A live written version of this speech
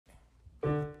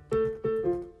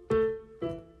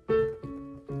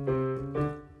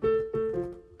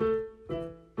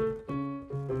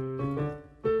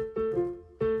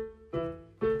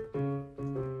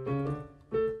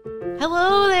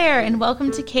Hello there, and welcome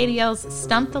to KDL's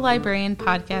Stump the Librarian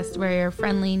podcast, where your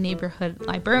friendly neighborhood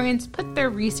librarians put their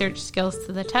research skills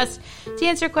to the test to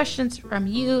answer questions from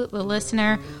you, the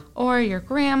listener, or your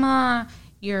grandma,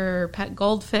 your pet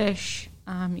goldfish,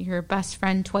 your best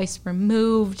friend twice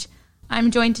removed. I'm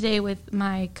joined today with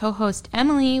my co-host,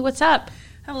 Emily. What's up?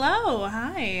 Hello.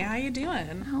 Hi. How you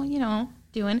doing? Oh,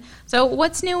 doing. So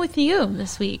what's new with you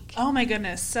this week? Oh, my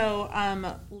goodness. So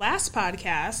last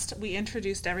podcast, we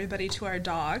introduced everybody to our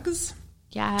dogs.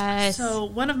 Yes. So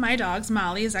one of my dogs,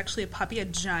 Molly, is actually a puppy, a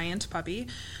giant puppy.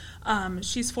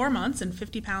 She's 4 months and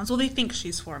 50 pounds. Well, they think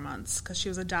she's 4 months because she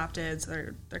was adopted, so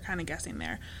they're kind of guessing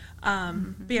there.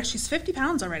 But yeah, she's 50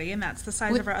 pounds already, and that's the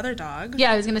size of our other dog.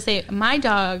 Yeah, I was going to say, my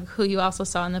dog, who you also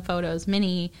saw in the photos,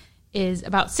 Minnie, is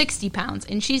about 60 pounds,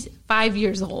 and she's 5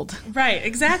 years old. Right,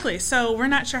 exactly. So we're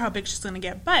not sure how big she's going to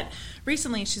get. But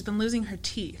recently, she's been losing her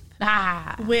teeth,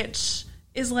 which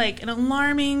is like an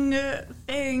alarming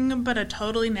thing, but a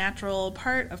totally natural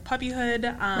part of puppyhood.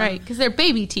 Right, because they're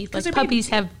baby teeth. Like puppies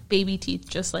have baby teeth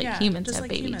just like humans just have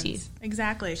like baby humans. teeth.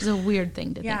 Exactly. Which is a weird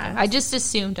thing to think of. I just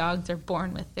assume dogs are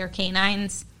born with their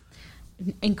canines.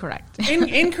 Incorrect.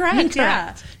 Incorrect,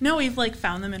 yeah. No, we've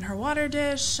found them in her water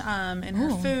dish, in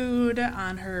her food,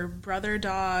 on her brother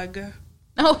dog.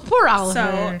 Oh, poor Oliver.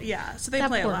 So, yeah, so they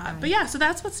play a lot. Guy. But yeah, so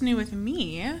that's what's new with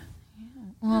me.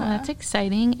 Well, that's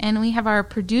exciting. And we have our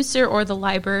producer or the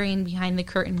librarian behind the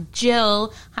curtain,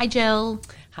 Jill. Hi, Jill.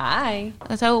 Hi.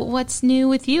 So what's new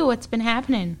with you? What's been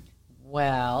happening?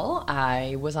 Well,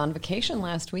 I was on vacation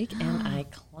last week, and I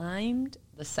climbed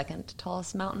the second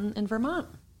tallest mountain in Vermont.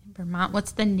 Vermont.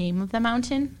 What's the name of the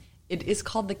mountain? It is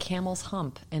called the Camel's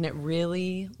Hump, and it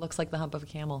really looks like the hump of a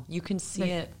camel. You can see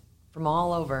it from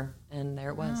all over, and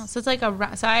there it was. Oh, so it's like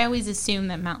so I always assume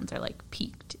that mountains are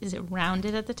peaked. Is it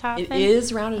rounded at the top? It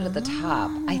is rounded at the top.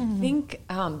 I think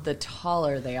the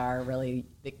taller they are, really,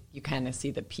 you kind of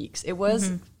see the peaks. It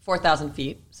was 4,000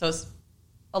 feet, so it's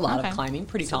a lot of climbing.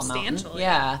 Pretty tall mountain.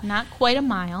 Yeah. Not quite a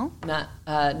mile. But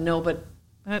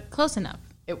close enough.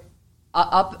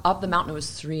 Up the mountain, it was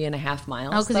 3.5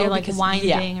 miles. Oh, because you're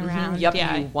winding around. Yep,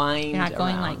 yeah, you wind. You're not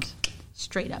going around.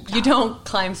 Straight up top. You don't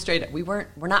climb straight up. We're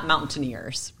not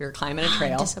mountaineers. We were climbing a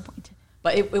trail. Disappointed.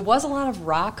 But it was a lot of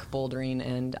rock bouldering,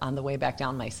 and on the way back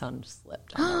down, my son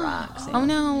slipped on the rocks. Oh,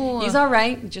 no. He's all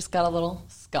right. He just got a little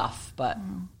scuff, but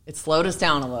it slowed us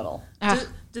down a little.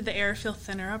 Did the air feel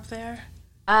thinner up there?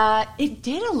 It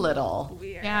did a little.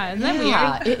 Weird. Yeah, isn't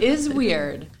that weird? It is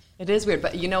weird. It is weird,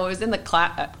 but it was in the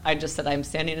cloud. I just said I'm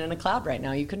standing in a cloud right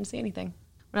now. You couldn't see anything.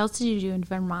 What else did you do in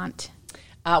Vermont?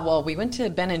 Well, we went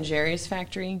to Ben & Jerry's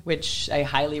factory, which I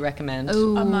highly recommend.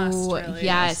 Ooh, a must, really.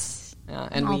 Yes.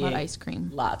 And all we about ate ice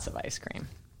cream. Lots of ice cream.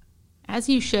 As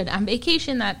you should. On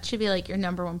vacation, that should be your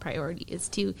number one priority, is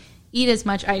to eat as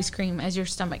much ice cream as your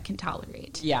stomach can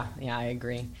tolerate. Yeah, I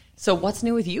agree. So what's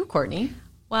new with you, Courtney?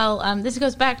 Well, this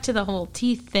goes back to the whole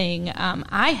teeth thing.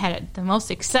 I had the most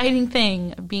exciting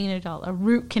thing of being an adult, a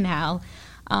root canal.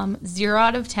 0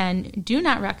 out of 10, do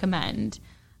not recommend.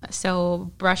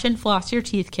 So brush and floss your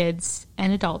teeth, kids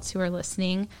and adults who are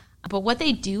listening. But what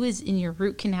they do is in your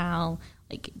root canal,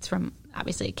 it's from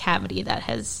obviously a cavity that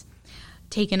has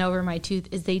taken over my tooth,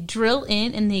 is they drill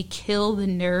in and they kill the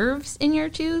nerves in your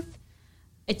tooth.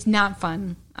 It's not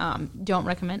fun. Don't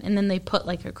recommend. And then they put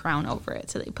a crown over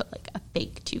it. So they put a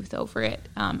fake tooth over it.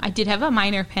 I did have a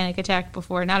minor panic attack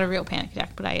before. Not a real panic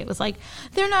attack, but I was like,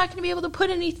 they're not going to be able to put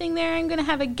anything there. I'm going to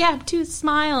have a gap tooth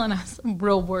smile. And I was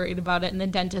real worried about it. And the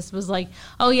dentist was like,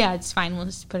 oh, yeah, it's fine. We'll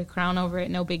just put a crown over it.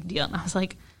 No big deal. And I was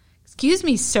like, excuse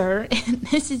me, sir.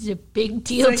 This is a big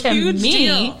deal to me.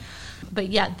 Deal. But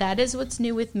yeah, that is what's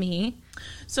new with me.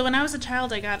 So when I was a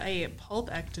child, I got a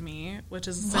pulpectomy, which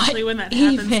is essentially when that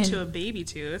happens to a baby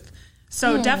tooth.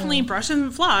 So definitely brush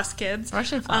and floss, kids.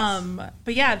 Brush and floss.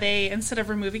 But yeah, they, instead of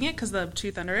removing it because the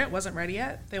tooth under it wasn't ready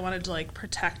yet, they wanted to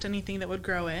protect anything that would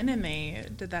grow in, and they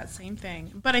did that same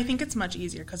thing. But I think it's much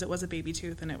easier because it was a baby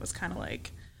tooth, and it was kind of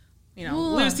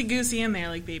loosey-goosey in there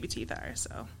like baby teeth are.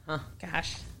 So,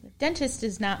 Gosh, the dentist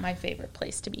is not my favorite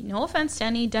place to be. No offense to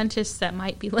any dentists that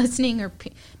might be listening or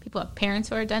people have parents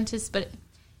who are dentists, but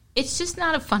it's just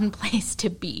not a fun place to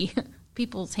be.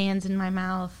 People's hands in my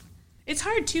mouth. It's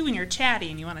hard, too, when you're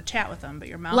chatty and you want to chat with them, but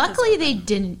your mouth Luckily, is they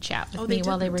didn't chat with me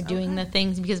while they were doing the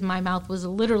things because my mouth was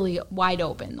literally wide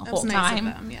open the whole time.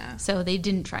 Nice of them, yeah. So they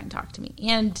didn't try and talk to me.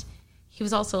 And he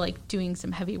was also, doing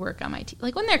some heavy work on my teeth.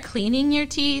 When they're cleaning your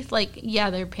teeth, yeah,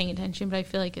 they're paying attention, but I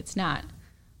feel like it's not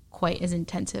quite as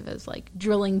intensive as,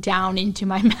 drilling down into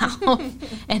my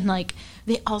mouth. And,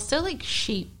 they also,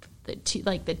 shape the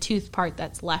tooth part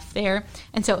that's left there.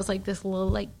 And so it was like this little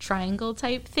like triangle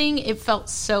type thing. It felt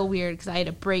so weird because I had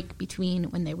a break between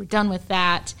when they were done with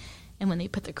that and when they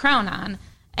put the crown on.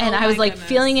 And I was like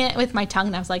feeling it with my tongue,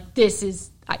 and I was like,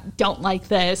 I don't like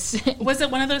this. Was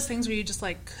it one of those things where you just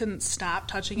like couldn't stop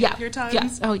touching it with your tongue?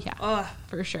 Yes. Oh yeah. Ugh.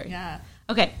 For sure. Yeah.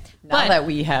 Okay. Now that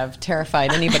we have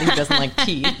terrified anybody who doesn't like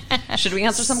teeth, should we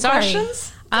answer some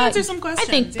questions? Answer some questions.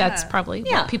 I think that's probably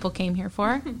what people came here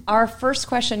for. Our first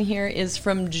question here is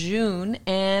from June,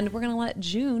 and we're going to let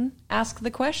June ask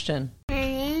the question. My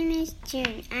name is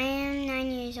June. I am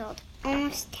 9 years old,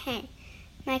 almost 10.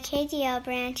 My KDL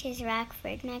branch is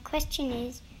Rockford. My question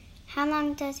is, how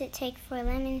long does it take for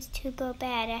lemons to go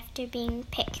bad after being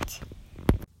picked?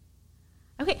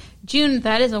 Okay, June,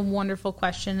 that is a wonderful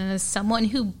question. And as someone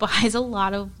who buys a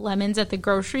lot of lemons at the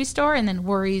grocery store and then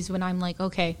worries when I'm like,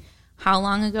 okay, how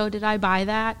long ago did I buy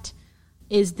that?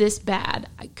 Is this bad?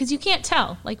 Because you can't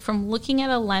tell. Like from looking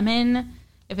at a lemon,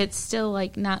 if it's still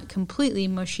like not completely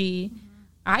mushy,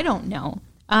 I don't know.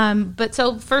 But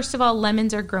so first of all,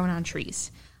 lemons are grown on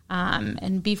trees.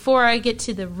 And before I get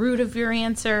to the root of your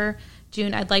answer,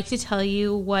 June, I'd like to tell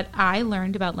you what I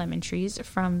learned about lemon trees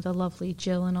from the lovely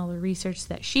Jill and all the research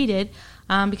that she did.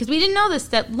 Because we didn't know this,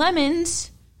 that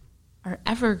lemons are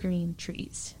evergreen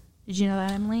trees. Did you know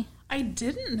that, Emily? I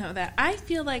didn't know that. I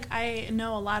feel like I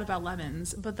know a lot about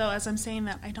lemons, but though as I'm saying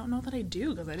that, I don't know that I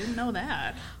do because I didn't know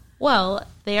that. Well,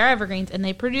 they are evergreens and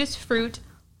they produce fruit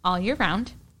all year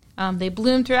round. They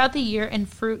bloom throughout the year, and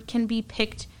fruit can be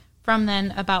picked from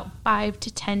then about 5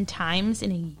 to 10 times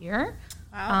in a year.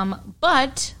 Wow.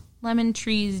 But lemon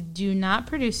trees do not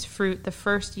produce fruit the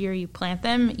first year you plant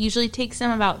them. It usually takes them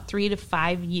about 3 to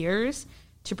 5 years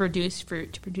to produce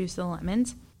fruit, to produce the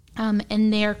lemons.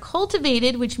 And they're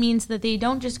cultivated, which means that they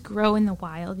don't just grow in the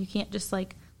wild. You can't just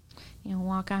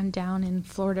walk on down in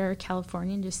Florida or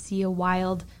California and just see a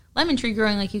wild lemon tree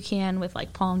growing like you can with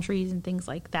like palm trees and things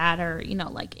like that. Or,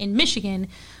 like in Michigan,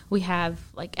 we have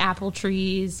like apple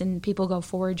trees and people go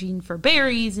foraging for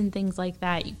berries and things like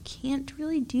that. You can't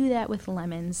really do that with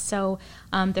lemons. So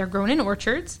they're grown in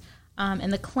orchards.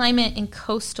 And the climate in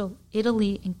coastal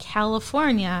Italy and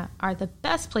California are the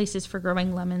best places for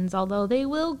growing lemons, although they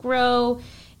will grow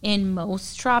in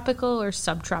most tropical or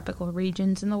subtropical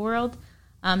regions in the world.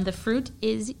 The fruit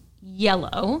is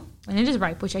yellow when it is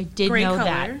ripe, which I did Great know color.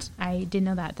 that. I did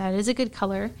know that. That is a good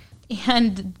color.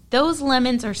 And those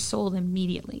lemons are sold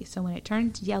immediately. So when it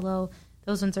turns yellow,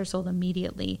 those ones are sold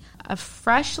immediately. A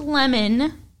fresh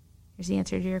lemon, here's the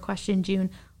answer to your question, June,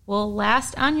 will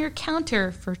last on your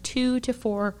counter for 2 to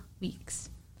 4 weeks.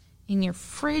 In your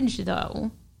fridge,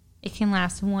 though, it can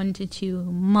last 1 to 2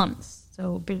 months.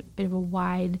 So a bit of a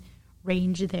wide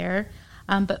range there.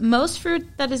 But most fruit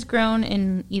that is grown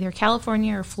in either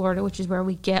California or Florida, which is where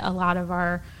we get a lot of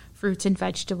our fruits and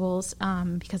vegetables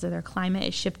because of their climate,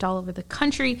 is shipped all over the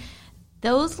country.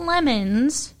 Those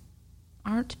lemons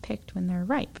aren't picked when they're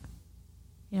ripe.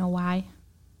 You know why?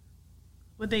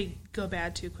 Would they go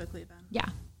bad too quickly then? Yeah.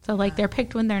 So they're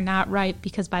picked when they're not ripe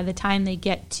because by the time they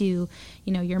get to,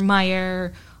 your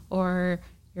Meijer or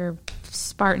your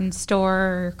Spartan store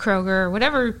or Kroger or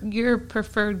whatever your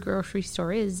preferred grocery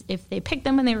store is, if they picked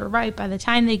them when they were ripe, by the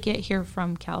time they get here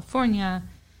from California,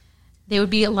 they would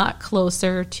be a lot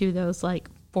closer to those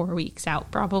 4 weeks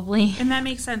out probably. And that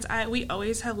makes sense. We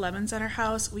always have lemons at our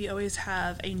house. We always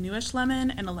have a newish lemon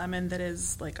and a lemon that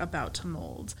is about to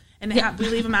mold. And we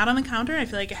leave them out on the counter. I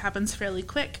feel like it happens fairly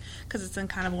quick because it's in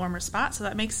kind of a warmer spot. So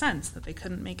that makes sense that they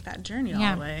couldn't make that journey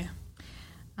all the way.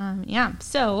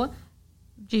 So,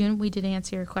 June, we did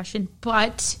answer your question,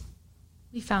 but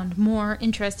we found more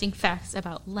interesting facts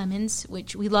about lemons,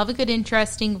 which we love a good,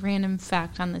 interesting, random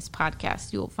fact on this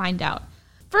podcast. You will find out.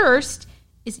 First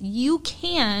is you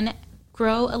can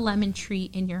grow a lemon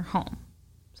tree in your home.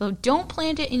 So don't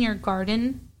plant it in your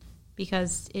garden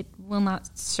because it will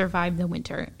not survive the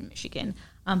winter in Michigan.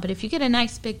 But if you get a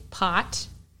nice big pot,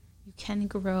 you can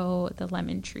grow the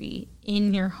lemon tree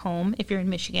in your home if you're in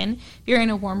Michigan. If you're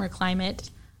in a warmer climate,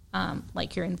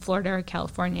 like you're in Florida or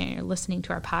California and you're listening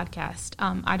to our podcast,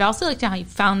 I'd also like to know how you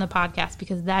found the podcast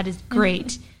because that is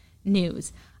great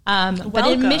news.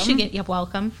 But in Michigan,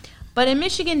 welcome. But in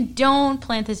Michigan, don't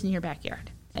plant this in your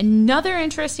backyard. Another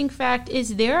interesting fact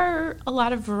is there are a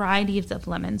lot of varieties of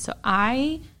lemons. So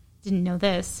I didn't know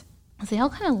this. They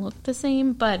all kind of look the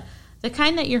same, but the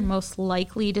kind that you're most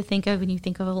likely to think of when you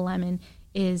think of a lemon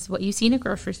is what you see in a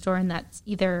grocery store, and that's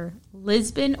either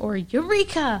Lisbon or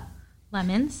Eureka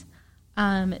lemons.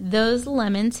 Those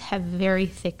lemons have very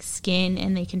thick skin,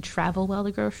 and they can travel well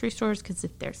to grocery stores because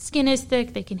if their skin is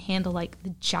thick, they can handle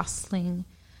the jostling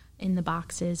in the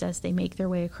boxes as they make their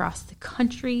way across the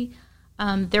country.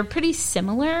 They're pretty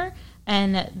similar,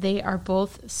 and they are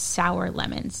both sour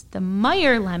lemons. The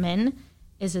Meyer lemon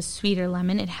is a sweeter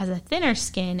lemon. It has a thinner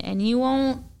skin, and you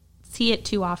won't see it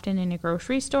too often in a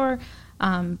grocery store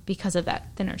because of that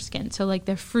thinner skin. So like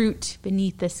the fruit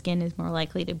beneath the skin is more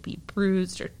likely to be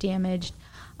bruised or damaged.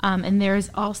 And there's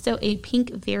also a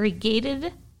pink variegated,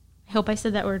 I hope I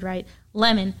said that word right,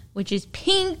 lemon, which is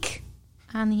pink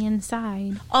on the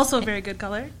inside. Also a very good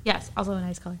color. Yes, also a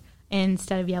nice color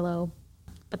instead of yellow.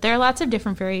 But there are lots of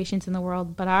different variations in the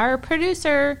world. But our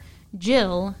producer,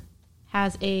 Jill,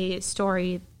 has a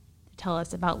story to tell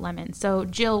us about lemons. So,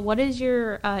 Jill, what is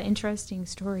your interesting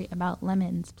story about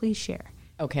lemons? Please share.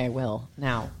 Okay, I will.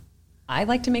 Now, I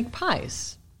like to make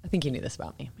pies. I think you knew this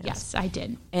about me. Yes, I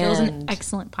did. Jill's an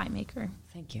excellent pie maker.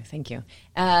 Thank you.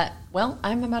 Well,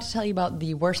 I'm about to tell you about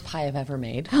the worst pie I've ever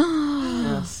made.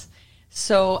 Yes.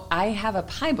 So I have a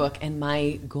pie book, and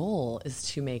my goal is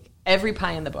to make every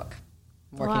pie in the book.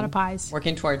 A lot of pies.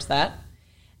 Working towards that.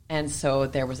 And so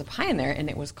there was a pie in there, and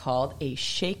it was called a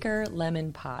shaker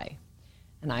lemon pie.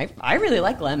 And I really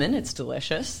like lemon. It's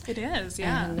delicious. It is,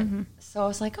 yeah. And so I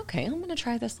was like, okay, I'm going to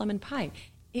try this lemon pie.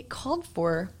 It called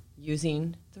for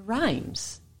using the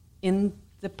rinds in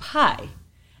the pie.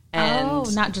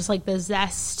 And not just like the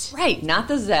zest. Right, not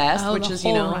the zest, which is,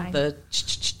 rind.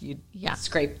 you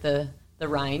scrape the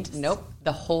rind. Nope,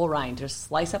 the whole rind. Just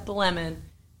slice up the lemon,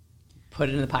 put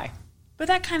it in the pie. But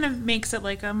that kind of makes it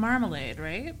like a marmalade,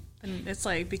 right? And it's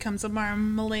like becomes a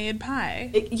marmalade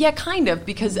pie. Yeah, kind of,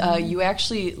 because you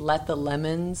actually let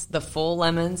the full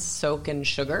lemons soak in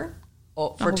sugar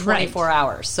for 24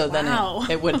 hours. So then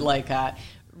it would like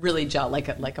really gel like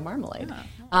a marmalade.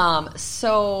 Yeah.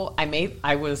 So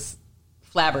I was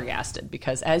flabbergasted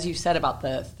because, as you said about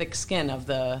the thick skin of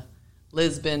the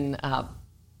Lisbon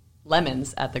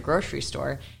lemons at the grocery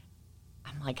store,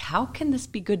 I'm like, how can this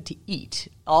be good to eat?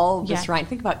 All this rind.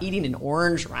 Think about eating an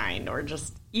orange rind or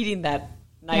just eating that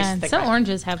nice thick some rind.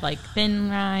 Oranges have like thin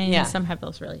rinds. Yeah. Some have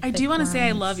those really thick I do want to say I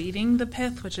rinds. love eating the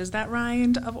pith, which is that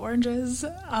rind of oranges.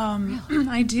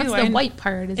 I do. That's the white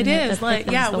part, isn't it? It is. The Like,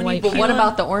 thick yeah. one's the when white you But what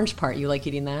about the orange part? You like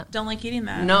eating that? Don't like eating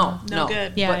that. No.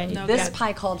 Good. Yeah, But no this good.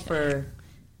 pie called for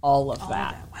all of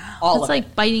that. Wow. All It's of like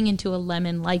it. biting into a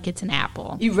lemon like it's an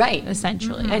apple. You're right.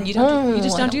 Essentially. And you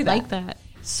just don't do that. like that.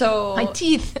 So My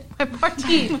teeth. My poor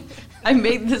teeth. I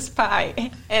made this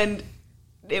pie, and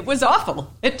it was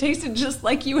awful. It tasted just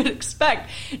like you would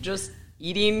expect, just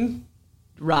eating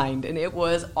rind, and it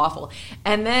was awful.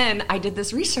 And then I did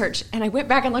this research, and I went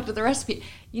back and looked at the recipe.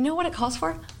 You know what it calls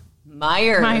for?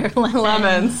 Meyer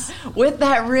lemons with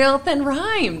that real thin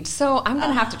rind. So I'm going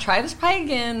to have to try this pie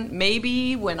again,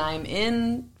 maybe when I'm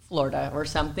in Florida or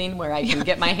something where I can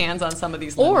get my hands on some of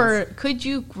these lemons. Or could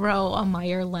you grow a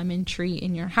Meyer lemon tree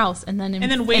in your house and then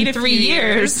wait in a 3 few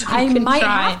years years? I you can might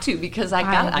try. have to because I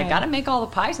got to make all the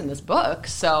pies in this book.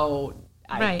 So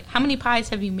Right. How many pies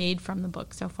have you made from the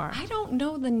book so far? I don't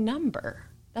know the number.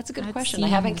 That's a good That question. I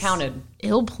haven't seems counted.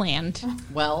 Ill-planned.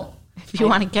 Well, If you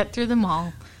want to get through them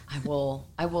all.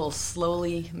 I will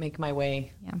slowly make my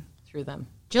way Yeah. through them.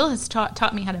 Jill has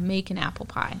taught me how to make an apple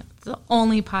pie. It's the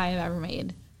only pie I've ever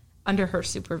made under her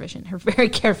supervision, her very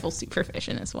careful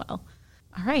supervision as well.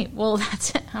 All right. Well,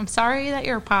 that's it. I'm sorry that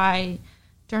your pie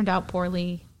turned out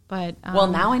poorly, but Well,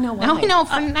 now I know why. Now I know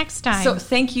for next time. So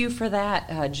thank you for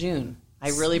that, June. I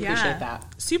really appreciate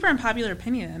that. Super unpopular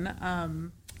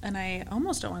opinion. And I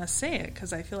almost don't want to say it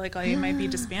because I feel like I might be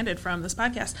disbanded from this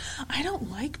podcast. I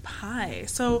don't like pie.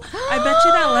 So I bet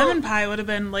you that lemon pie would have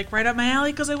been like right up my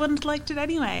alley because I wouldn't have liked it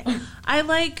anyway. I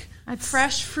like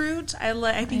fresh fruit.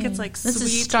 I think it's like This is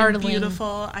sweet and startling.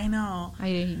 beautiful. I know.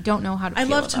 I don't know how to I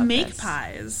feel love to about make this.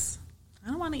 pies. I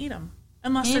don't want to eat them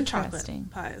unless they're chocolate Interesting.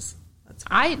 pies. That's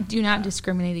I do not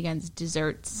discriminate against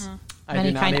desserts of I any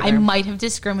do not kind. I either. might have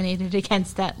discriminated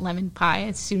against that lemon pie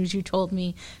as soon as you told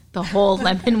me the whole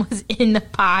lemon was in the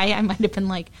pie. I might have been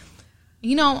like,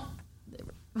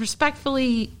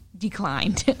 respectfully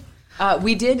declined.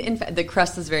 We did, in fact, the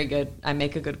crust is very good. I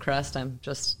make a good crust. I'm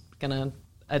just going to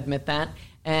admit that.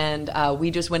 And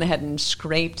we just went ahead and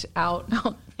scraped out.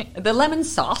 The lemon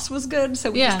sauce was good,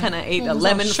 so we just kind of ate It a was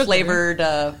all lemon-flavored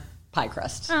pie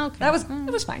crust. Oh, okay. It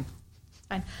was fine.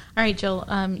 Fine. All right, Jill,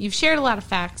 you've shared a lot of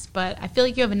facts, but I feel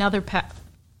like you have another fact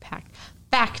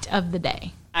of the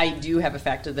day. I do have a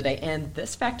fact of the day, and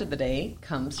this fact of the day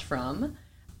comes from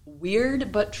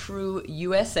Weird But True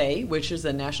USA, which is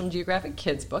a National Geographic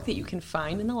Kids book that you can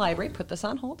find in the library. Put this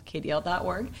on hold,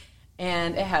 kdl.org.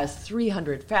 And it has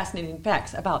 300 fascinating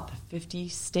facts about the 50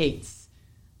 states.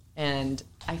 And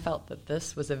I felt that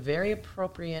this was a very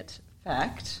appropriate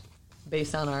fact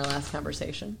based on our last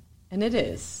conversation. And it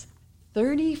is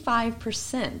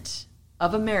 35%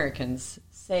 of Americans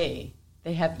say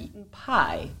they have eaten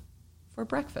pie for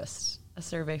breakfast, a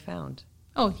survey found.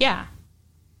 Oh, yeah.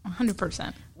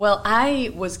 100%. Well,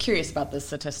 I was curious about this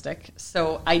statistic,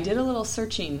 so I did a little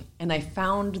searching, and I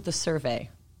found the survey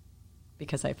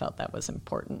because I felt that was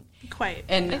important. Quite.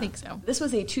 And I think so. This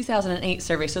was a 2008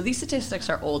 survey, so these statistics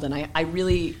are old, and I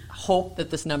really hope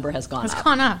that this number has gone up. It's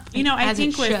gone up. You know, I as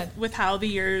think it with how the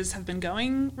years have been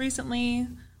going recently,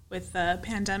 with the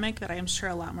pandemic, that I am sure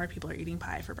a lot more people are eating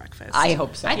pie for breakfast. I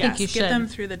hope so. I think you Get should. them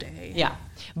through the day. Yeah.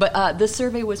 But this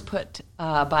survey was put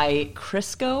by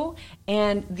Crisco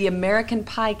and the American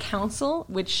Pie Council,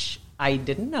 which I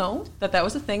didn't know that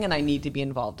was a thing, and I need to be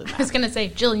involved in that. I was going to say,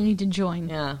 Jill, you need to join.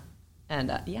 Yeah. And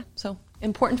so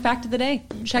important fact of the day.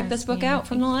 Check this book out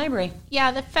from the library.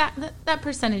 Yeah, the fact that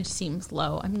percentage seems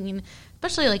low. I mean,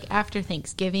 especially like after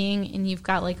Thanksgiving and you've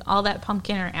got like all that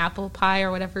pumpkin or apple pie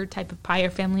or whatever type of pie your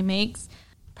family makes.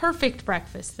 Perfect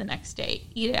breakfast the next day.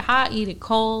 Eat it hot, eat it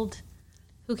cold.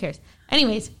 Who cares?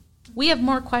 Anyways, we have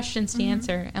more questions to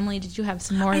answer. Emily, did you have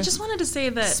some more? I just wanted to say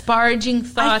that sparging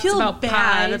thoughts I feel about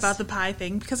bad pies? about the pie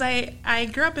thing because I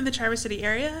grew up in the Traverse City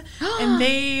area and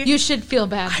they You should feel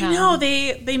bad now. I know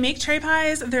they make cherry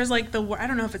pies. There's like I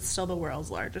don't know if it's still the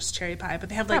world's largest cherry pie, but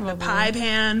they have like the pie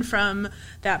pan from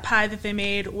that pie that they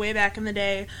made way back in the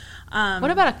day.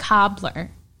 What about a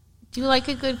cobbler? Do you like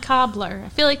a good cobbler? I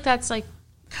feel like that's like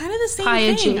kind of the same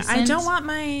pie thing. adjacent. I don't want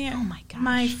my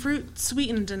gosh. fruit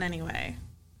sweetened in any way.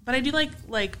 But I do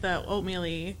like the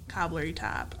oatmeal-y cobbler-y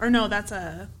top. Or no, that's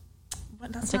a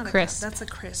crisp. That's a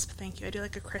crisp. Thank you. I do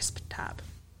like a crisp top.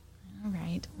 All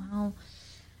right. Well,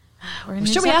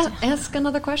 Should we ask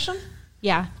another question?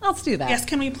 Yeah. Let's do that. Yes,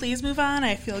 can we please move on?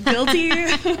 I feel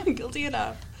guilty. Guilty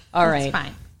enough. All right. That's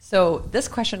fine. So this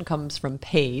question comes from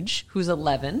Paige, who's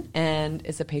 11 and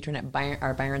is a patron at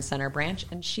our Byron Center branch.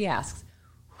 And she asks,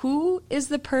 who is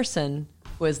the person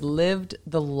who has lived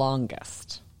the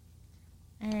longest?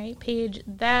 All right, Paige,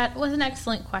 that was an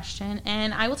excellent question,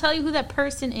 and I will tell you who that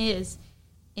person is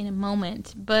in a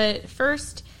moment. But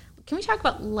first, can we talk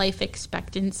about life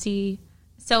expectancy?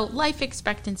 So life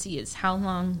expectancy is how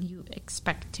long you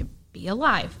expect to be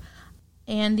alive.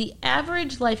 And the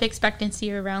average life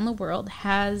expectancy around the world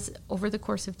has, over the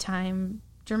course of time,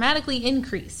 dramatically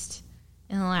increased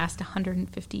in the last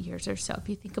 150 years or so. If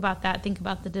you think about that, think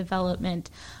about the development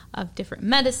of different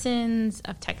medicines,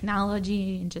 of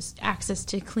technology, and just access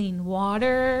to clean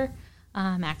water,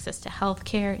 access to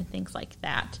healthcare, and things like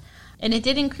that. And it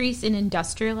did increase in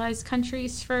industrialized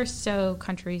countries first, so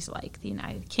countries like the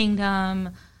United Kingdom,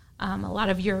 a lot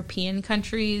of European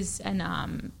countries,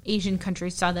 and Asian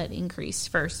countries saw that increase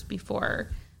first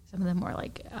before some of the more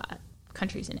like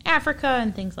countries in Africa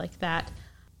and things like that,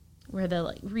 where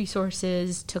the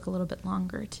resources took a little bit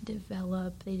longer to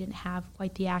develop. They didn't have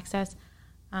quite the access.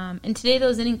 And today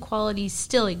those inequalities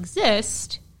still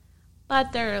exist,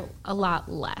 but they're a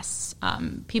lot less.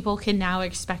 People can now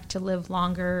expect to live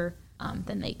longer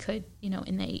than they could, in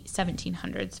the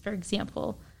 1700s, for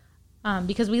example,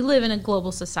 because we live in a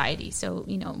global society. So,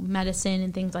 medicine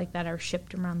and things like that are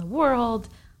shipped around the world.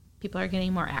 People are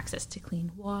getting more access to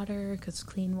clean water because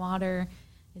clean water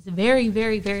is very,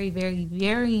 very, very, very,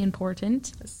 very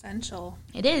important. Essential.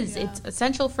 It is. Yeah. It's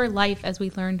essential for life, as we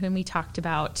learned when we talked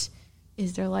about,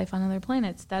 is there life on other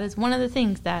planets? That is one of the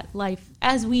things that life,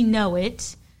 as we know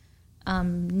it,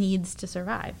 needs to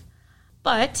survive.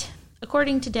 But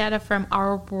according to data from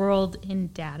Our World in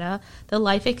Data, the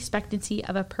life expectancy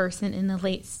of a person in the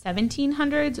late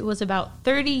 1700s was about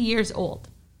 30 years old.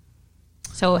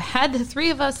 So had the three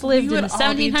of us lived in the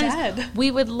 1700s,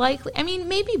 we would likely,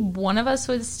 maybe one of us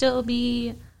would still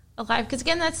be alive. Because,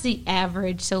 again, that's the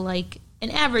average. So, an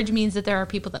average means that there are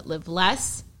people that live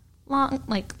less long,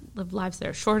 live lives that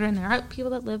are shorter, and there are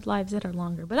people that live lives that are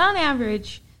longer. But on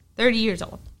average, 30 years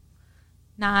old.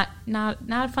 Not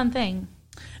a fun thing.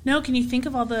 No, can you think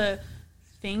of all the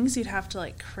things you'd have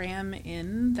to, cram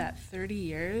in that 30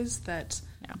 years that...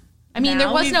 Yeah.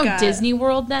 There was no Disney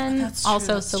World then. That's true,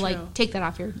 also, that's so true. Take that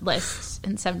off your list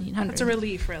in 1700. That's a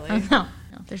relief, really. No,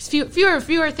 there's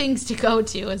fewer things to go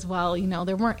to as well.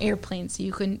 There weren't airplanes, so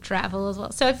you couldn't travel as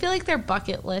well. So I feel like their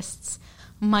bucket lists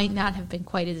might not have been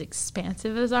quite as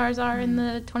expansive as ours are in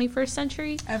the 21st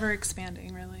century. Ever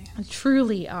expanding, really.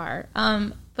 Truly are.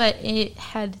 But it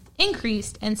had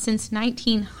increased, and since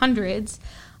 1900s,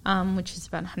 which is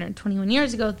about 121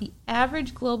 years ago, the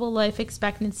average global life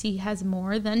expectancy has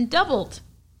more than doubled.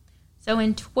 So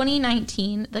in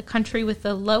 2019, the country with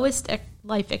the lowest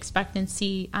life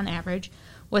expectancy on average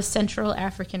was Central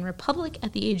African Republic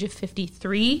at the age of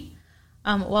 53.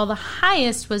 while the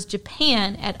highest was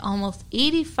Japan at almost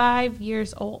 85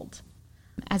 years old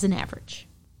as an average.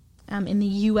 In the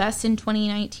U.S. in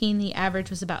 2019, the average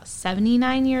was about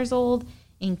 79 years old.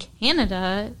 In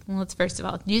Canada, well, let's first of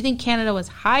all, do you think Canada was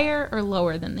higher or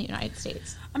lower than the United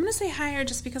States? I'm going to say higher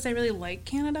just because I really like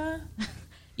Canada.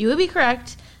 You would be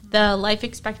correct. The life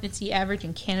expectancy average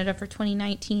in Canada for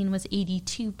 2019 was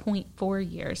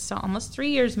 82.4 years, so almost 3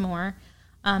 years more.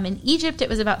 In Egypt, it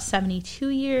was about 72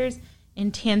 years.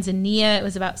 In Tanzania, it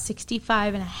was about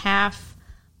 65 and a half.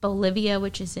 Bolivia,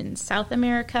 which is in South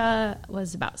America,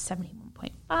 was about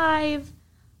 71.5.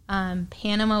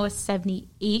 Panama was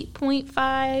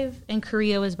 78.5, and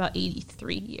Korea was about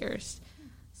 83 years.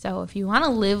 So if you want to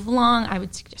live long, I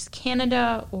would suggest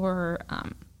Canada or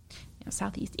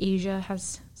Southeast Asia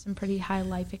has some pretty high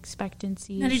life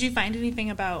expectancies. Now, did you find anything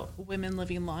about women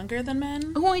living longer than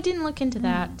men? Oh, I didn't look into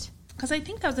that. Because I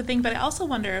think that was the thing, but I also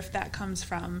wonder if that comes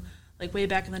from like way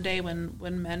back in the day when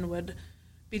men would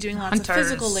be doing lots of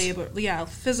physical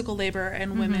labor,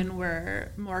 and women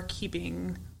were more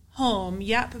keeping home.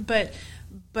 Yep,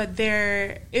 but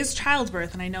there is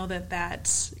childbirth, and I know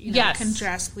that can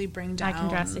drastically bring down. I can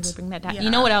drastically bring that down. Yeah. You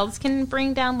know what else can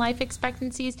bring down life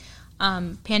expectancies?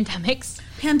 Pandemics.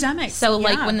 So,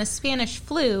 like when the Spanish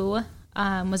flu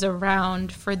was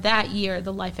around for that year,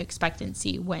 the life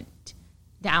expectancy went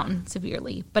down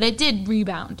severely, but it did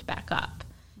rebound back up.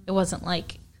 It wasn't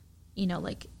like,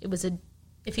 it was a.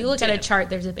 If you look at a chart,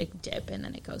 there's a big dip and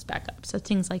then it goes back up. So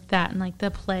things like that, and like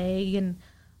the plague and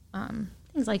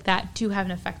things like that do have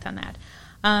an effect on that.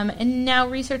 And now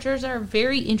researchers are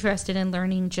very interested in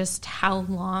learning just how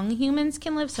long humans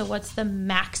can live. So what's the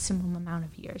maximum amount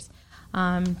of years?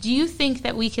 Do you think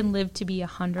that we can live to be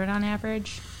 100 on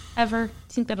average ever? Do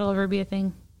you think that'll ever be a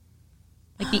thing?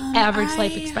 Like the average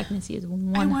life expectancy is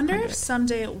 100. I wonder if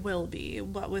someday it will be,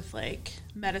 what with like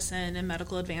medicine and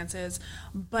medical advances.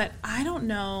 But I don't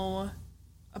know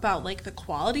about like the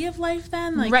quality of life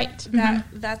then. Like, right.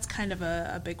 That's kind of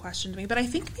a big question to me. But I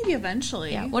think maybe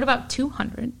eventually. Yeah. What about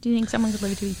 200? Do you think someone could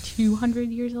live to be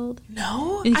 200 years old?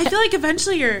 No. I feel like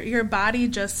eventually your body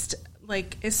just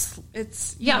like it's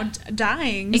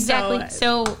dying. Exactly.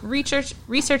 So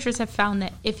researchers have found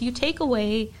that if you take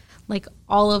away like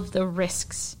all of the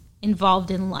risks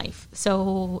involved in life,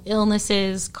 so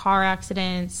illnesses, car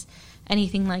accidents,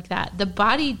 anything like that, the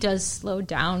body does slow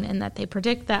down, and that they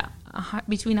predict that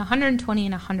between 120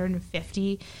 and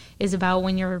 150 is about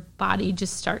when your body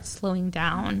just starts slowing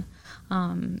down.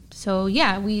 So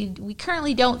yeah, we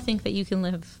currently don't think that you can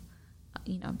live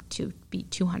to be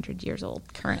 200 years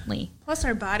old currently. Plus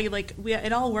our body,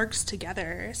 it all works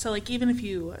together. So even if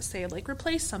you say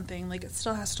replace something, it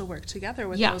still has to work together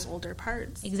with those older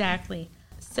parts. Exactly.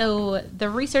 So the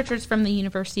researchers from the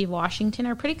University of Washington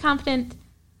are pretty confident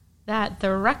that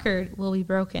the record will be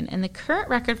broken. And the current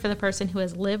record for the person who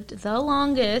has lived the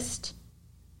longest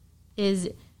is,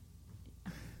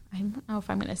 I don't know if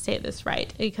I'm going to say this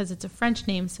right because it's a French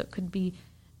name, so it could be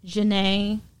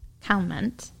Jeanne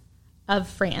Calment of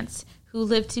France, who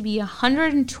lived to be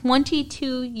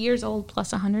 122 years old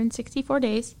plus 164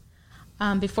 days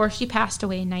before she passed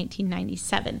away in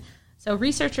 1997. So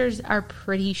researchers are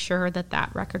pretty sure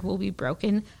that record will be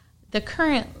broken. The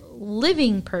current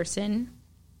living person,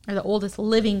 or the oldest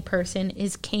living person,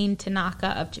 is Kane Tanaka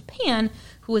of Japan,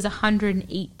 who is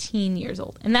 118 years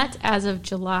old. And that's as of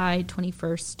July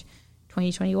 21st,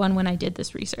 2021, when I did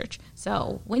this research.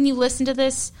 So when you listen to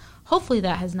this, hopefully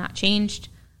that has not changed.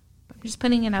 I'm just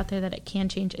putting it out there that it can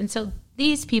change. And so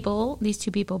these two people,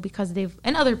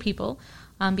 and other people,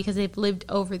 because they've lived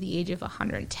over the age of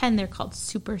 110, they're called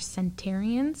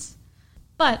supercentenarians.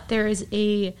 But there is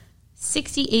a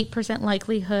 68%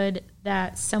 likelihood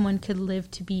that someone could live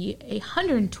to be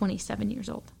 127 years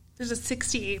old. There's a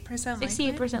 68%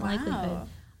 68% likelihood.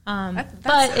 That's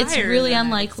but it's really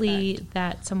unlikely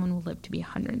that someone will live to be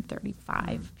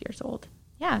 135 years old.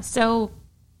 Yeah, so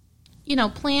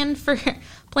plan for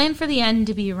the end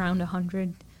to be around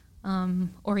 100,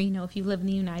 or if you live in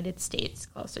the United States,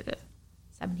 closer to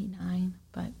 79.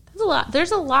 But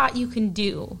there's a lot you can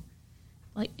do,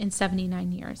 in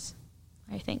 79 years.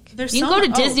 I think you can go to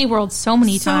Disney World so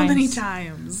many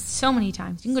times. So many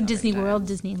times. You can go to Disney World,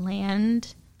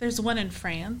 Disneyland. There's one in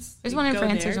France. There's one in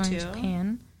France. There's one in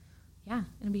Japan. Yeah,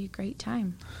 it'll be a great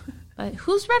time. But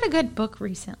who's read a good book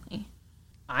recently?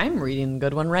 I'm reading a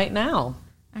good one right now.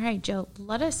 All right, Joe,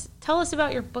 tell us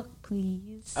about your book,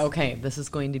 please. Okay, this is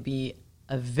going to be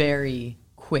a very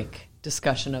quick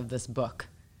discussion of this book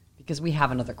because we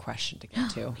have another question to get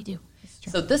to. We do.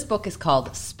 So this book is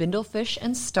called Spindlefish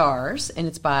and Stars, and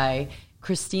it's by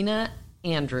Christina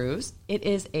Andrews. It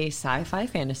is a sci-fi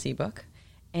fantasy book,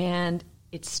 and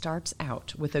it starts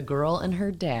out with a girl and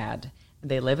her dad.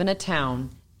 They live in a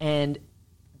town, and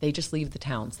they just leave the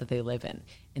towns that they live in.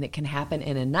 And it can happen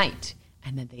in a night,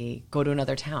 and then they go to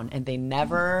another town, and they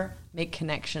never make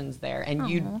connections there. And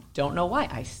you don't know why.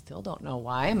 I still don't know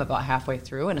why. I'm about halfway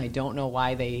through, and I don't know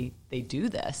why they do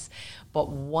this. But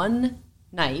one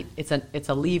night, it's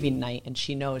a leaving night, and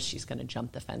she knows she's going to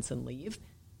jump the fence and leave.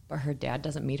 But her dad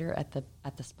doesn't meet her at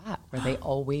the spot where they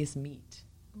always meet.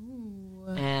 Ooh.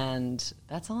 And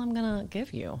that's all I'm going to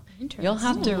give you. You'll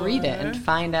have to read it and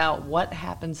find out what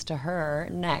happens to her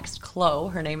next.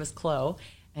 Chloe, her name is Chloe,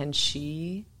 and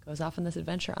she goes off on this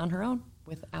adventure on her own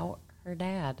without her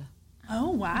dad.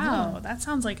 Oh, wow. That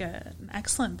sounds like an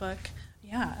excellent book.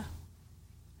 Yeah.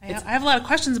 I have a lot of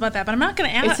questions about that, but I'm not going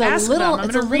to ask them. It's a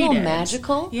little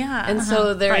magical. Yeah. And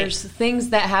so there's things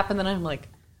that happen that I'm like,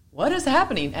 what is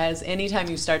happening? As anytime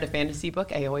you start a fantasy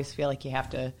book, I always feel like you have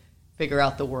to figure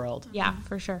out the world. Yeah,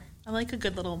 for sure. I like a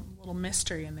good little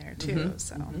mystery in there, too.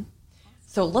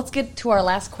 So let's get to our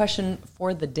last question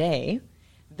for the day.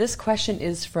 This question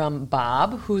is from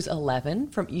Bob, who's 11,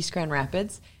 from East Grand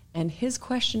Rapids. And his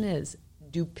question is,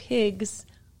 do pigs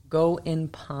go in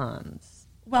ponds?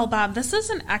 Well, Bob, this is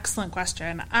an excellent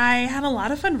question. I had a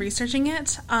lot of fun researching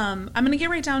it. I'm going to get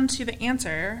right down to the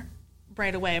answer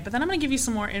right away, but then I'm going to give you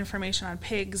some more information on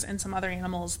pigs and some other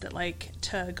animals that like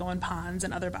to go in ponds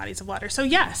and other bodies of water. So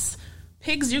yes,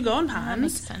 pigs do go in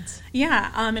ponds. That makes sense.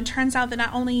 Yeah, it turns out that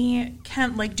not only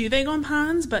do they go in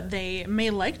ponds, but they may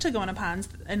like to go in a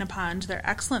pond. They're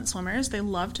excellent swimmers. They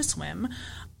love to swim,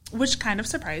 which kind of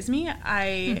surprised me.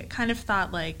 I kind of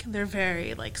thought they're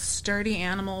very sturdy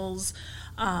animals.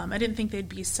 I didn't think they'd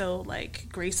be so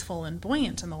graceful and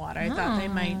buoyant in the water. I thought they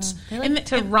might. They like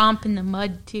to romp in the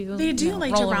mud too. They do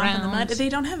like to romp in the mud. They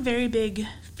don't have very big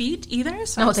feet either.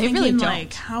 So I was they thinking, really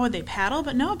don't. How would they paddle?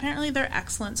 But no, apparently they're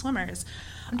excellent swimmers.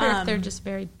 I wonder if they're just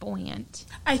very buoyant.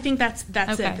 I think that's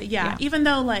okay. it. Yeah. Even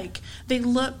though they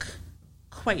look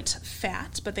quite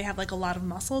fat, but they have a lot of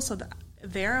muscle, so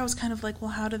there I was kind of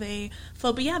well, how do they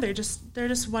float? But yeah, they're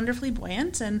just wonderfully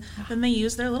buoyant, and then they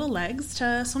use their little legs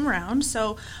to swim around.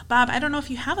 So Bob, I don't know if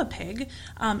you have a pig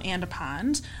and a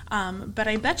pond, but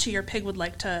I bet you your pig would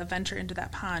like to venture into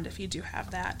that pond if you do have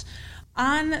that.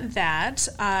 On that,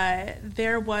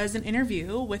 there was an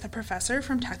interview with a professor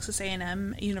from Texas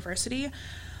A&M University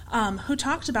who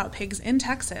talked about pigs in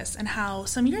Texas and how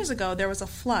some years ago there was a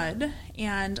flood,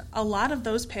 and a lot of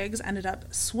those pigs ended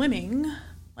up swimming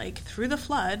through the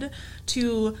flood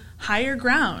to higher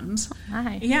ground.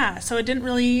 Hi. Yeah, so it didn't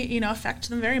really, affect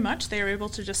them very much. They were able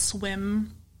to just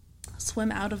swim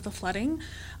out of the flooding.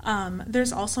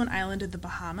 There's also an island in the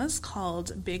Bahamas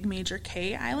called Big Major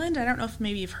K Island. I don't know if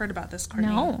maybe you've heard about this, Courtney.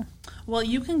 No. Well,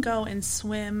 you can go and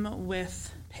swim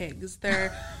with pigs.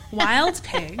 They're wild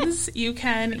pigs. You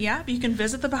can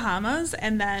visit the Bahamas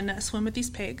and then swim with these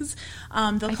pigs.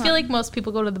 I feel like most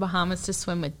people go to the Bahamas to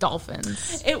swim with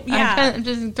dolphins. I'm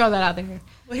just throw that out there.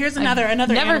 Well, here's another.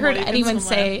 Never heard anyone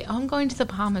say, "Oh, I'm going to the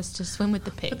Bahamas to swim with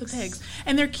the pigs." With the pigs,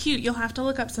 and they're cute. You'll have to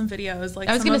look up some videos.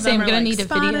 I was going to say, I'm going to need a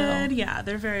video. Yeah,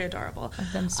 they're very adorable.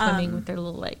 Of them swimming with their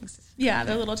little legs. Yeah,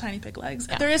 their little tiny pig legs.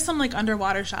 Yeah. There is some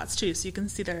underwater shots too, so you can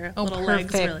see their little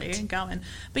legs really going.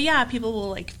 But yeah, people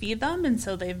will feed them, and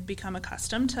so they've become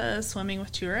accustomed to swimming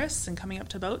with tourists and coming up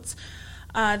to boats.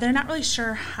 They're not really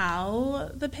sure how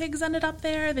the pigs ended up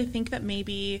there. They think that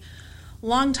maybe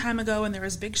long time ago when there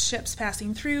was big ships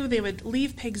passing through, they would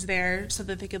leave pigs there so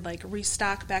that they could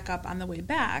restock back up on the way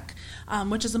back,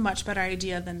 which is a much better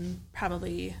idea than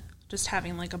probably just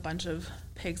having a bunch of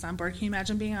pigs on board. Can you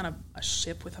imagine being on a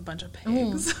ship with a bunch of pigs?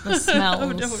 Ooh, the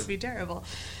smells. That would be terrible.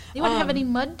 They wouldn't have any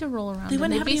mud to roll around. They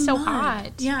wouldn't have be any so mud.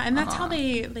 Hot. Yeah, and that's how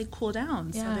they cool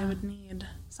down. So they would need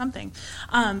something.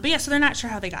 But yeah, so they're not sure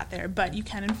how they got there. But you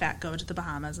can in fact go to the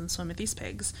Bahamas and swim with these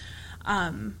pigs.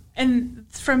 And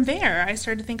from there, I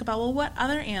started to think about, well, what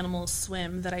other animals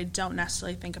swim that I don't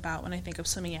necessarily think about when I think of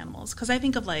swimming animals? Because I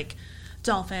think of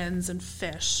dolphins and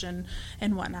fish and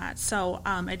whatnot. So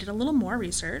I did a little more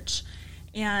research,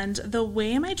 and the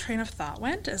way my train of thought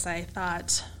went is I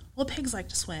thought, well, pigs like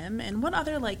to swim, and what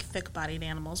other thick-bodied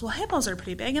animals? Well, hippos are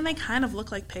pretty big, and they kind of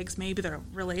look like pigs. Maybe they're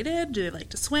related. Do they like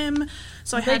to swim?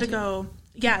 So I had to go,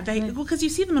 because you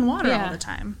see them in water all the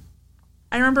time.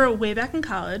 I remember way back in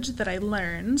college that I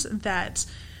learned that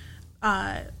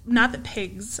not that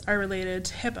pigs are related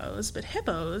to hippos, but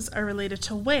hippos are related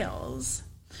to whales.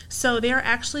 So they are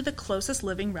actually the closest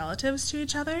living relatives to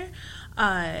each other.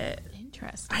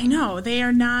 Interesting. I know. They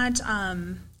are not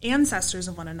ancestors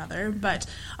of one another, but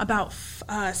about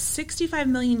 65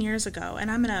 million years ago,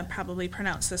 and I'm going to probably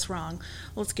pronounce this wrong,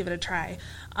 let's give it a try.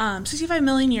 65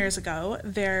 million years ago,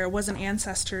 there was an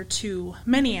ancestor to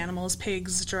many animals,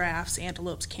 pigs, giraffes,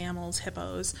 antelopes, camels,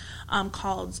 hippos,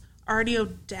 called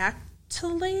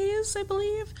Artiodactyles, I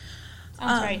believe.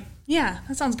 Sounds right. Yeah,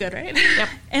 that sounds good, right? Yep.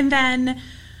 And then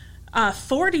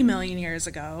 40 million years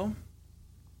ago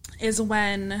is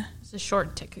when... It's a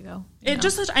short tick ago.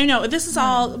 I know, this is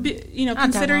all,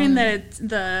 considering that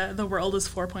the world is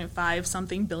 4.5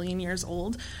 something billion years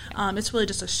old, it's really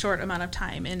just a short amount of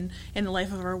time in the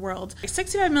life of our world.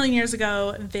 65 million years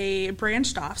ago, they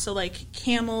branched off. So like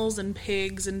camels and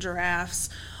pigs and giraffes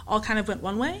all kind of went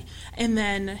one way, and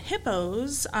then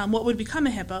hippos, what would become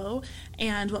a hippo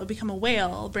and what would become a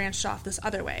whale, branched off this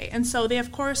other way. And so they,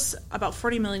 of course, about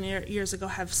 40 million years ago,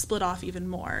 have split off even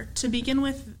more. To begin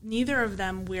with, neither of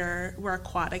them were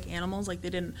aquatic animals, like they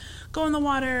didn't go in the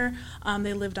water,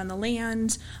 they lived on the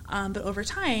land, but over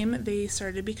time they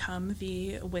started to become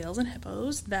the whales and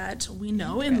hippos that we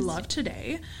know and love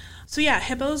today. So yeah,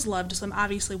 hippos love to swim.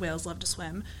 Obviously, whales love to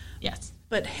swim. Yes.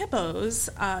 But hippos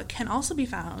can also be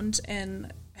found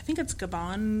in, I think it's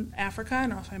Gabon, Africa. I don't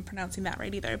know if I'm pronouncing that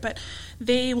right either. But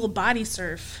they will body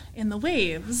surf in the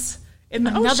waves in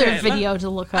the ocean. Another video to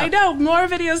look up. I know, more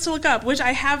videos to look up, which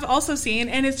I have also seen.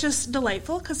 And it's just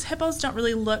delightful because hippos don't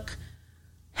really look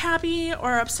happy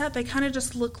or upset. They kind of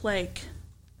just look like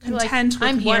content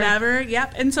with whatever.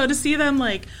 Yep. And so to see them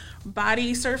like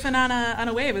body surfing on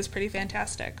a wave is pretty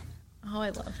fantastic. Oh,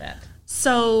 I love that.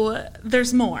 So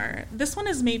there's more. This one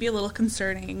is maybe a little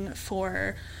concerning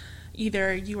for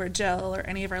either you or Jill or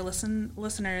any of our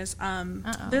listeners.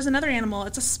 There's another animal.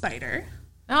 It's a spider.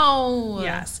 Oh.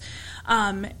 Yes.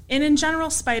 And in general,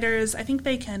 spiders, I think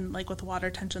they can, like with water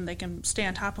tension, they can stay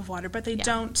on top of water, but they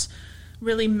don't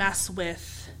really mess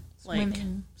with like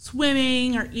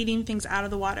swimming or eating things out of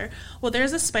the water. Well,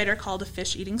 there's a spider called a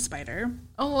fish-eating spider.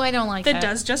 Oh, I don't like that. That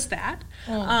does just that.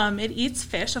 Oh. It eats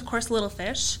fish, of course, little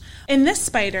fish. And this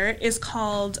spider is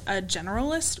called a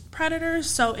generalist predator,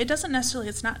 so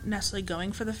it's not necessarily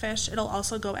going for the fish. It'll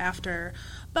also go after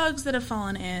bugs that have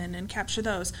fallen in and capture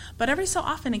those. But every so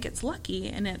often it gets lucky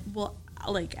and it will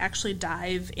like actually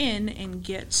dive in and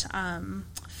get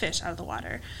fish out of the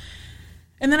water.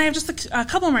 And then I have just a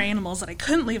couple more animals that I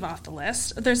couldn't leave off the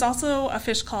list. There's also a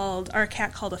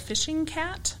cat called a fishing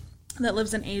cat that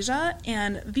lives in Asia.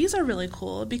 And these are really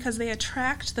cool because they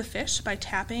attract the fish by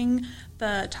tapping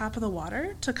the top of the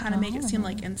water to kind of make it seem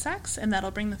like insects. And that'll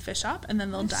bring the fish up and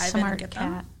then they'll dive in and get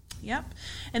them. Yep.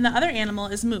 And the other animal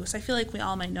is moose. I feel like we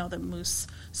all might know that moose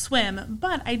swim,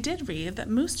 but I did read that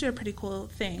moose do a pretty cool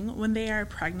thing when they are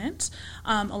pregnant.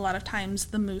 A lot of times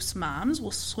the moose moms will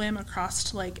swim across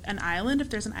to like an island, if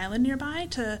there's an island nearby,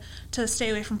 to stay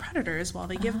away from predators while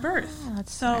they give birth.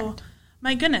 That's smart.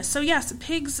 My goodness. So yes,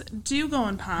 pigs do go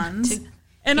in ponds.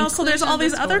 And also there's all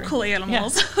these other cool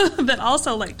animals that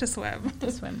also like to swim.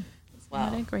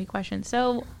 Wow. What a great question.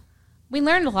 So we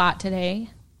learned a lot today.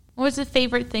 What was the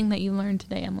favorite thing that you learned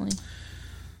today, Emily?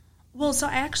 Well, so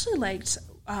I actually liked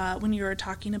when you were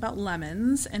talking about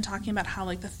lemons and talking about how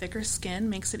like the thicker skin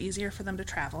makes it easier for them to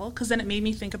travel, because then it made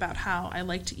me think about how I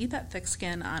like to eat that thick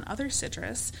skin on other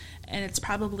citrus, and it's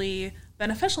probably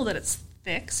beneficial that it's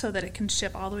thick so that it can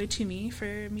ship all the way to me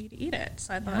for me to eat it.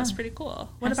 So I thought that was pretty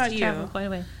cool. What about you? Quite a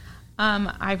way.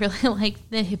 I really like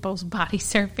the hippo's body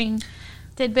surfing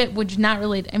tidbit, which not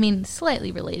related,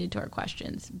 slightly related to our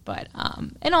questions, but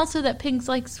and also that pigs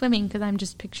like swimming, because I'm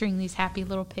just picturing these happy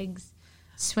little pigs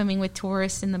swimming with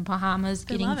tourists in the Bahamas,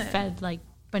 getting fed like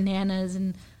bananas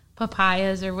and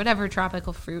papayas or whatever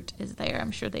tropical fruit is there. I'm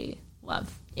sure they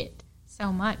love it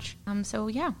so much. So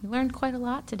yeah, we learned quite a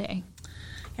lot today.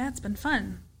 Yeah, it's been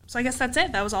fun. So I guess that's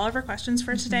it. That was all of our questions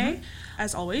for today.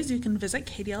 As always, you can visit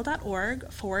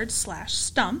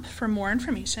kdl.org/stump for more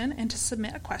information and to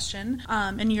submit a question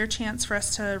and your chance for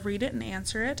us to read it and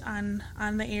answer it on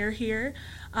the air here.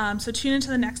 So tune into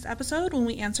the next episode when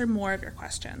we answer more of your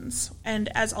questions. And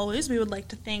as always, we would like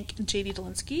to thank JD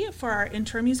Dolinsky for our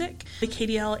intro music, the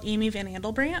KDL Amy Van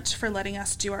Andel branch for letting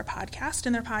us do our podcast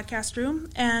in their podcast room,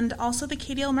 and also the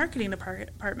KDL marketing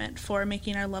department for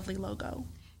making our lovely logo.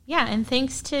 Yeah, and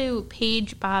thanks to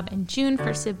Paige, Bob, and June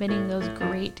for submitting those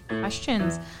great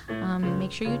questions.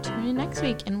 Make sure you tune in next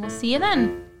week, and we'll see you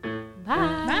then.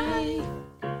 Bye. Bye.